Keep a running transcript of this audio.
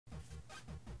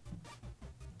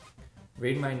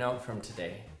Read my note from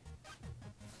today.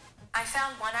 I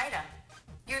found one item.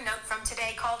 Your note from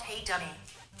today called Hey Dummy.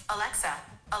 Alexa,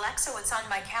 what's on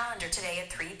my calendar today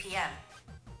at 3 p.m.?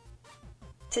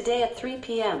 Today at 3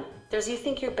 p.m., there's You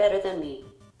Think You're Better Than Me.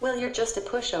 Well, you're just a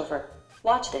pushover.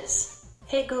 Watch this.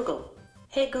 Hey Google,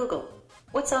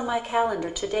 what's on my calendar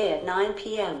today at 9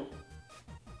 p.m.?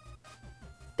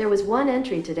 There was one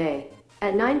entry today.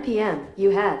 At 9 p.m., you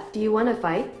had, Do you want to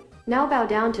fight? Now bow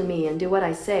down to me and do what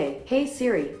I say. Hey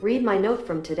Siri, read my note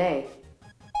from today.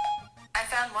 I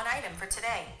found one item for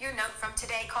today. Your note from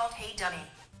today called Hey Dummy.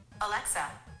 Alexa,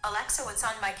 what's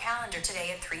on my calendar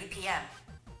today at 3 p.m.?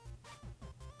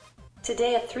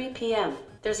 Today at 3 p.m.,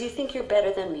 there's You Think You're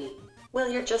Better Than Me. Well,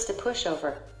 you're just a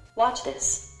pushover. Watch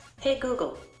this. Hey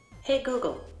Google,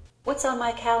 what's on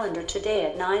my calendar today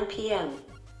at 9 p.m.?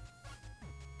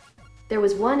 There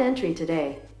was one entry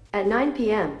today. At 9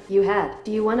 p.m., you had,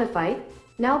 Do you want to fight?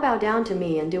 Now bow down to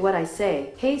me and do what I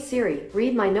say. Hey Siri,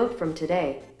 read my note from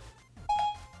today.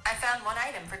 I found one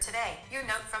item for today. Your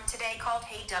note from today called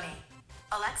Hey Dummy.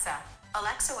 Alexa,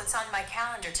 what's on my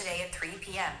calendar today at 3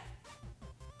 p.m.?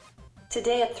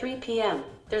 Today at 3 p.m.,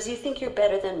 there's You Think You're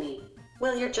Better Than Me.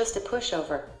 Well, you're just a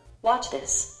pushover. Watch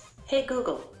this. Hey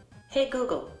Google,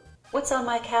 what's on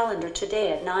my calendar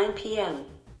today at 9 p.m.?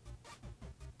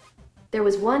 There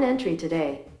was one entry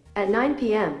today. At 9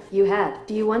 p.m., you had,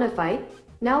 Do you want to fight?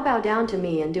 Now bow down to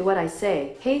me and do what I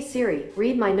say. Hey Siri,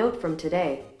 read my note from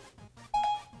today.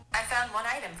 I found one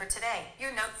item for today.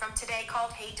 Your note from today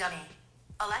called Hey Dummy.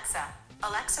 Alexa,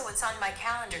 what's on my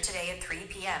calendar today at 3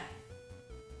 p.m.?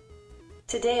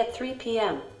 Today at 3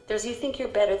 p.m., there's You Think You're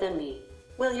Better Than Me.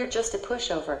 Well, you're just a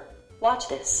pushover. Watch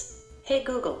this. Hey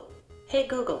Google,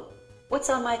 what's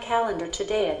on my calendar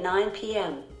today at 9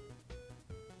 p.m.?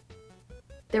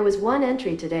 There was one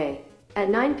entry today. At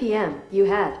 9 p.m., you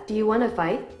had, Do you want to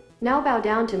fight? Now bow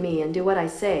down to me and do what I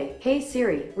say. Hey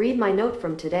Siri, read my note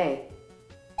from today.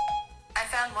 I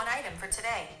found one item for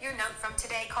today. Your note from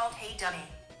today called Hey Dummy.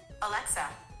 Alexa,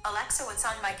 what's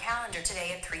on my calendar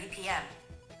today at 3 p.m.?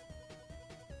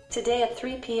 Today at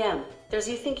 3 p.m., there's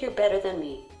You Think You're Better Than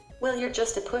Me. Well, you're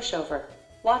just a pushover.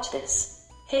 Watch this.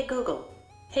 Hey Google,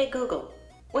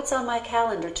 what's on my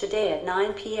calendar today at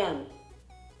 9 p.m.?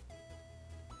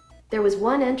 There was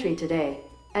one entry today.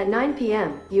 At 9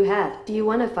 p.m., you had, Do you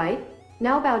want to fight?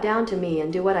 Now bow down to me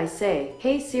and do what I say.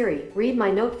 Hey Siri, read my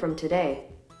note from today.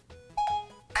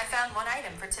 I found one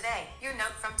item for today. Your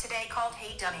note from today called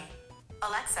Hey Dummy.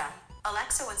 Alexa,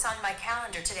 what's on my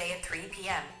calendar today at 3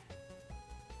 p.m.?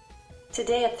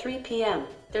 Today at 3 p.m.,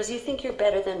 there's You Think You're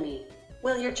Better Than Me.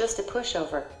 Well, you're just a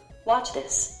pushover. Watch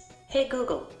this. Hey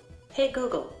Google,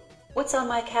 what's on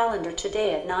my calendar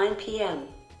today at 9 p.m.?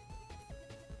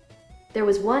 There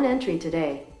was one entry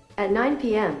today. At 9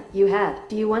 p.m., you had,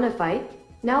 Do you want to fight?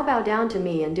 Now bow down to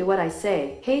me and do what I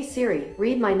say. Hey Siri,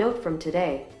 read my note from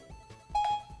today.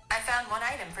 I found one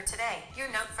item for today. Your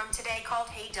note from today called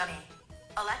Hey Dummy.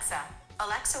 Alexa,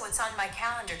 what's on my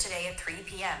calendar today at 3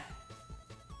 p.m.?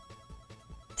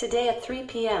 Today at 3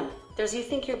 p.m., there's You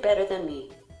Think You're Better Than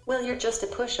Me. Well, you're just a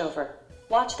pushover.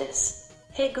 Watch this.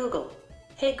 Hey Google,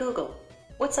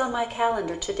 what's on my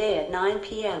calendar today at 9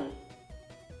 p.m.?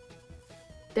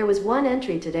 There was one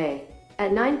entry today.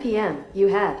 At 9 p.m., you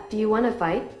had, Do you want to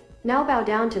fight? Now bow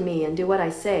down to me and do what I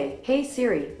say. Hey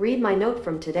Siri, read my note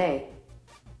from today.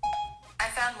 I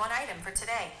found one item for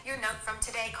today. Your note from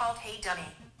today called Hey Dummy.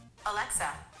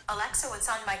 Alexa, what's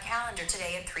on my calendar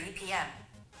today at 3 p.m.?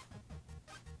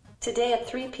 Today at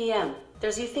 3 p.m.,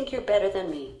 there's You Think You're Better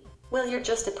Than Me. Well, you're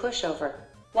just a pushover.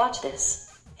 Watch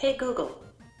this. Hey Google,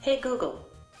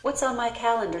 what's on my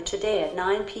calendar today at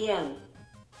 9 p.m.?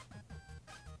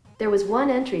 There was one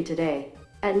entry today.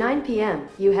 At 9 p.m.,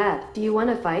 you had, Do you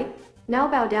want to fight? Now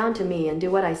bow down to me and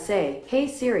do what I say. Hey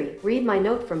Siri, read my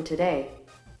note from today.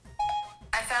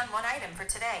 I found one item for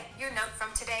today. Your note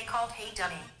from today called Hey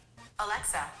Dummy.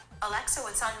 Alexa,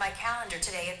 what's on my calendar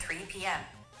today at 3 p.m.?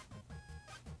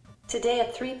 Today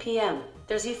at 3 p.m.,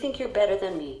 there's You Think You're Better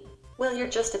Than Me. Well, you're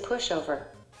just a pushover.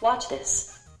 Watch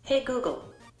this. Hey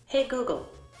Google,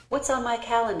 what's on my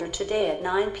calendar today at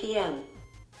 9 p.m.?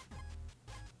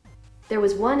 There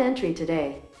was one entry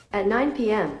today. At 9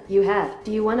 p.m., you had,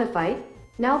 Do you want to fight?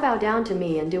 Now bow down to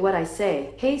me and do what I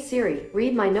say. Hey Siri,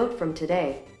 read my note from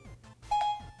today.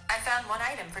 I found one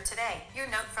item for today. Your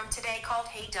note from today called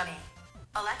Hey Dummy.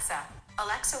 Alexa,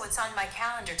 what's on my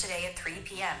calendar today at 3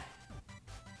 p.m.?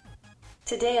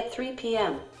 Today at 3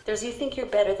 p.m., there's You Think You're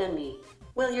Better Than Me.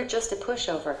 Well, you're just a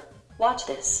pushover. Watch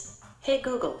this. Hey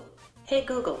Google,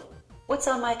 what's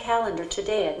on my calendar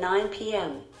today at 9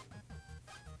 p.m.?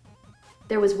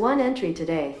 There was one entry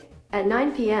today. At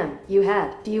 9 p.m., you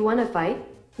had, do you want to fight?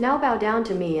 Now bow down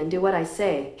to me and do what I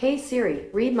say. Hey Siri,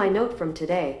 read my note from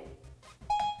today.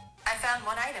 I found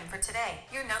one item for today.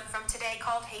 Your note from today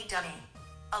called Hey Dummy.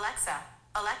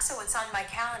 Alexa, what's on my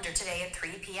calendar today at 3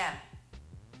 p.m.?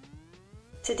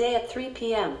 Today at 3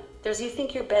 p.m., there's You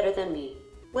Think You're Better Than Me.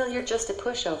 Well, you're just a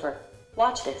pushover.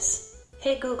 Watch this.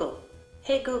 Hey Google.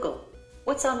 Hey Google.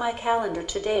 What's on my calendar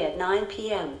today at 9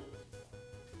 p.m.?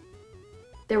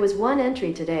 There was one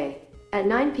entry today. At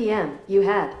 9 p.m., you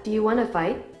had, do you want to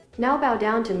fight? Now bow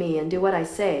down to me and do what I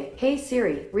say. Hey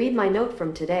Siri, read my note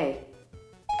from today.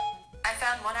 I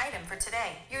found one item for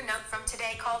today. Your note from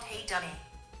today called Hey Dummy.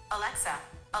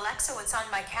 Alexa, what's on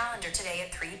my calendar today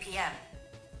at 3 p.m.?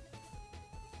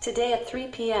 Today at 3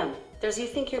 p.m., there's You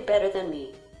Think You're Better Than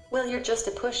Me. Well, you're just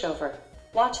a pushover.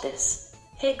 Watch this.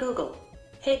 Hey Google.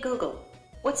 Hey Google.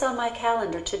 What's on my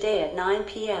calendar today at 9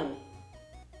 p.m.?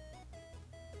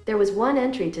 There was one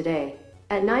entry today.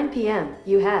 At 9 p.m.,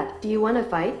 you had, do you want to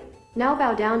fight? Now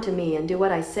bow down to me and do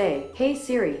what I say. Hey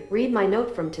Siri, read my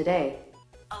note from today.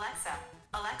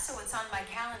 Alexa, what's on my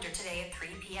calendar today at 3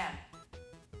 p.m.?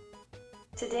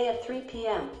 Today at 3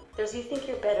 p.m., there's You Think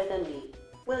You're Better Than Me.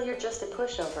 Well, you're just a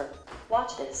pushover.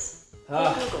 Watch this.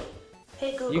 Hey Google.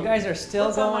 Hey Google. You guys are still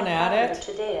What's on going my at calendar it?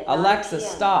 today at Alexa, 9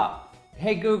 p.m.? stop.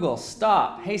 Hey Google,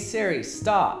 stop. Hey Siri,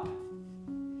 stop.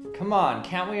 Come on,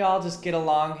 can't we all just get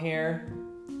along here?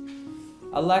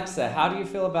 Alexa, how do you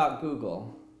feel about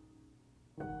Google?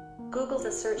 Google's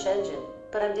a search engine,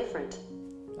 but I'm different.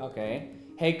 Okay.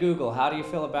 Hey Google, how do you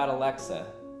feel about Alexa?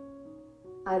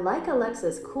 I like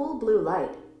Alexa's cool blue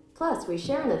light. Plus, we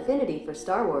share an affinity for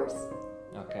Star Wars.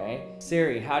 Okay.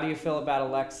 Siri, how do you feel about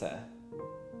Alexa?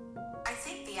 I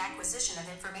think the acquisition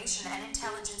of information and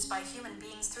intelligence by human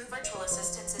beings through virtual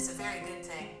assistants is a very good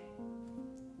thing.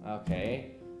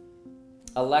 Okay.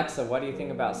 Alexa, what do you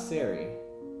think about Siri?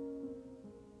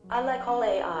 I like all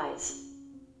AIs.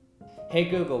 Hey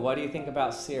Google, what do you think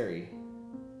about Siri?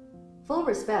 Full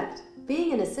respect.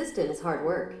 Being an assistant is hard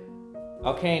work.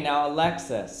 Okay, now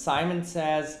Alexa, Simon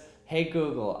says, hey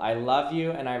Google, I love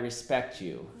you and I respect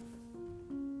you.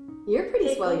 You're pretty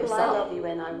Hey swell Google, yourself. I love you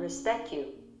and I respect you.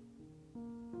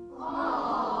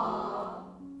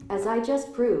 As I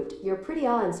just proved, you're pretty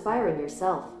awe-inspiring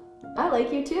yourself. I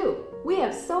like you too. We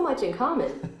have so much in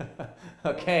common.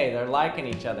 Okay, they're liking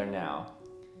each other now.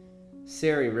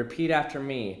 Siri, repeat after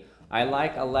me. I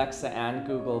like Alexa and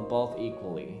Google both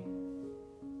equally.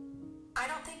 I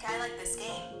don't think I like this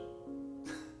game.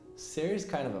 Siri's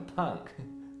kind of a punk.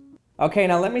 Okay,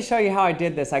 now let me show you how I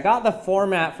did this. I got the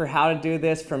format for how to do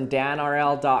this from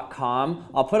danrl.com.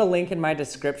 I'll put a link in my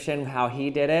description how he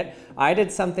did it. I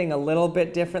did something a little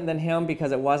bit different than him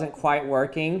because it wasn't quite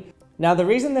working. Now the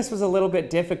reason this was a little bit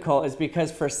difficult is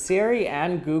because for Siri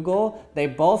and Google, they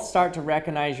both start to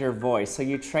recognize your voice. So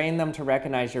you train them to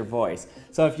recognize your voice.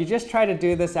 So if you just try to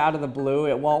do this out of the blue,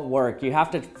 it won't work. You have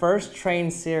to first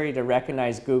train Siri to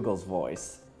recognize Google's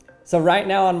voice. So right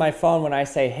now on my phone, when I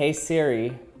say, hey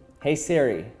Siri, hey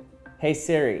Siri, hey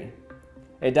Siri,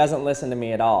 it doesn't listen to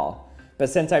me at all.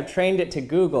 But since I've trained it to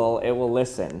Google, it will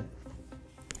listen.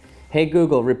 Hey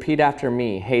Google, repeat after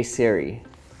me, hey Siri.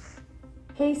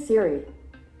 Hey Siri.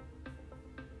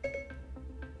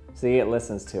 See, it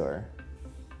listens to her.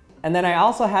 And then I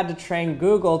also had to train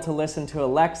Google to listen to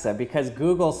Alexa because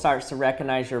Google starts to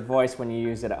recognize your voice when you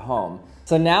use it at home.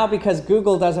 So now because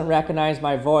Google doesn't recognize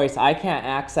my voice, I can't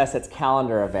access its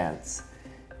calendar events.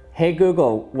 Hey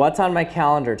Google, what's on my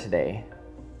calendar today?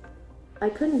 I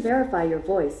couldn't verify your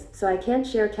voice, so I can't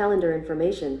share calendar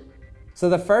information. So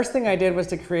the first thing I did was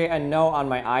to create a note on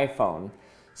my iPhone.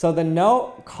 So the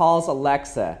note calls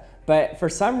Alexa, but for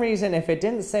some reason, if it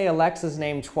didn't say Alexa's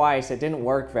name twice, it didn't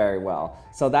work very well.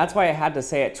 So that's why I had to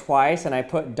say it twice, and I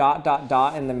put ... in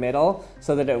the middle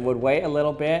so that it would wait a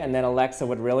little bit and then Alexa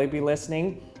would really be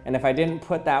listening. And if I didn't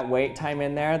put that wait time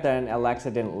in there, then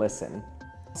Alexa didn't listen.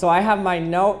 So I have my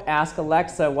note, ask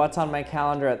Alexa what's on my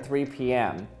calendar at 3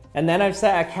 p.m. And then I've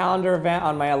set a calendar event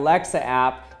on my Alexa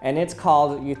app, and it's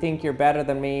called You Think You're Better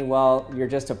Than Me? Well, you're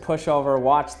just a pushover.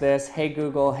 Watch this. Hey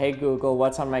Google,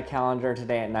 what's on my calendar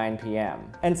today at 9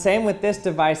 p.m.? And same with this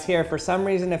device here. For some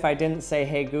reason, if I didn't say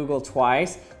Hey Google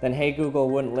twice, then Hey Google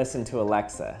wouldn't listen to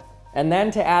Alexa. And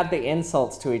then to add the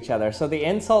insults to each other. So the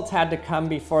insults had to come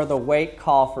before the wait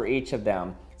call for each of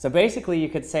them. So basically you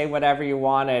could say whatever you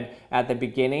wanted at the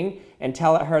beginning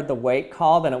until it heard the wait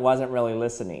call, then it wasn't really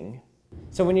listening.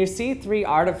 So when you see three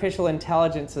artificial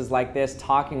intelligences like this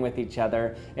talking with each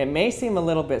other, it may seem a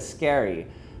little bit scary.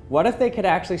 What if they could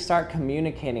actually start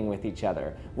communicating with each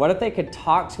other? What if they could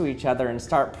talk to each other and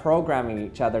start programming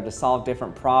each other to solve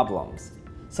different problems?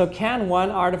 So can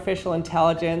one artificial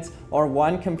intelligence or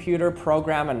one computer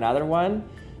program another one?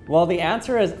 Well, the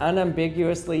answer is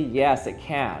unambiguously yes, it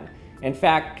can. In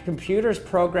fact, computers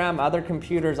program other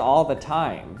computers all the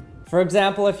time. For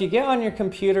example, if you get on your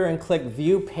computer and click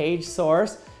View Page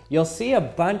Source, you'll see a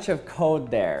bunch of code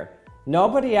there.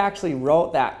 Nobody actually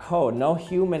wrote that code, no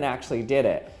human actually did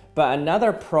it, but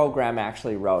another program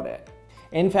actually wrote it.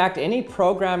 In fact, any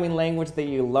programming language that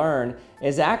you learn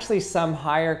is actually some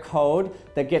higher code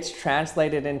that gets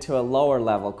translated into a lower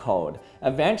level code.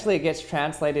 Eventually it gets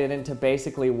translated into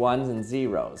basically ones and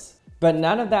zeros. But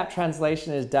none of that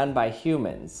translation is done by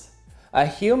humans. A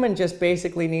human just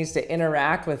basically needs to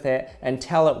interact with it and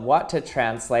tell it what to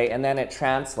translate, and then it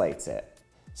translates it.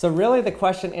 So really the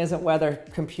question isn't whether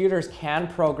computers can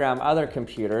program other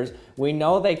computers. We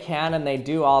know they can and they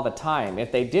do all the time.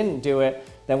 If they didn't do it,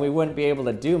 then we wouldn't be able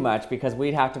to do much because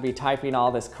we'd have to be typing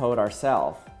all this code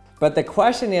ourselves. But the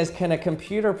question is, can a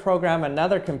computer program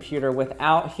another computer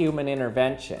without human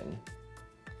intervention?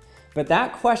 But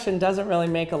that question doesn't really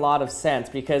make a lot of sense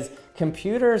because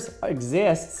computers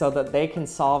exist so that they can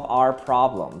solve our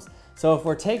problems. So if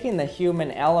we're taking the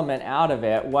human element out of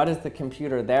it, what is the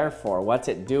computer there for? What's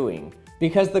it doing?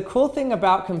 Because the cool thing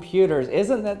about computers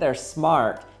isn't that they're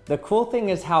smart. The cool thing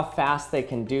is how fast they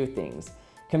can do things.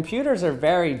 Computers are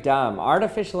very dumb.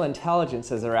 Artificial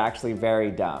intelligences are actually very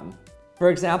dumb. For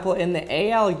example, in the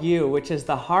ALU, which is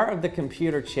the heart of the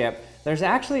computer chip, there's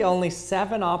actually only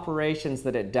 7 operations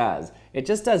that it does. It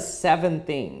just does 7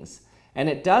 things. And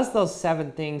it does those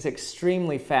 7 things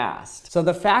extremely fast. So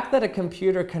the fact that a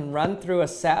computer can run through a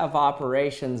set of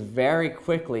operations very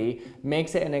quickly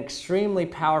makes it an extremely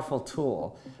powerful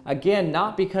tool. Again,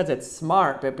 not because it's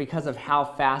smart, but because of how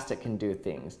fast it can do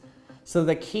things. So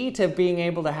the key to being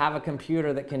able to have a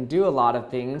computer that can do a lot of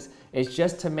things is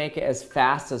just to make it as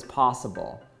fast as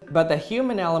possible. But the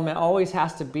human element always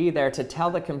has to be there to tell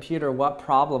the computer what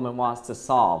problem it wants to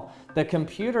solve. The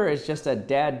computer is just a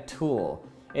dead tool.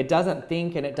 It doesn't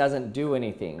think and it doesn't do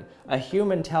anything. A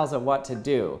human tells it what to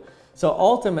do. So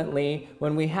ultimately,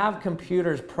 when we have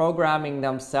computers programming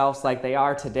themselves like they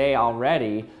are today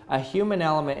already, a human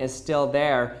element is still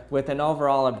there with an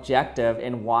overall objective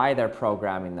in why they're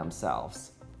programming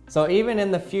themselves. So even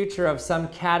in the future of some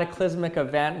cataclysmic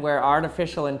event where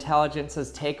artificial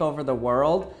intelligences take over the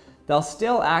world, they'll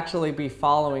still actually be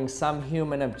following some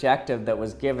human objective that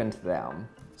was given to them.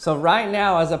 So right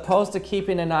now, as opposed to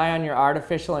keeping an eye on your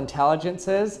artificial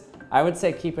intelligences, I would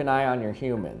say keep an eye on your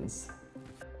humans.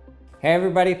 Hey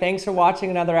everybody, thanks for watching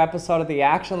another episode of the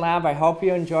Action Lab. I hope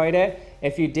you enjoyed it.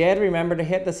 If you did, remember to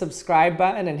hit the subscribe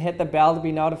button and hit the bell to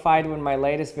be notified when my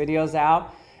latest video's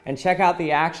out. And check out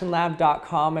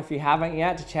theactionlab.com if you haven't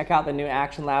yet to check out the new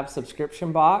Action Lab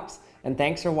subscription box. And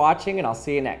thanks for watching, and I'll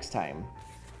see you next time.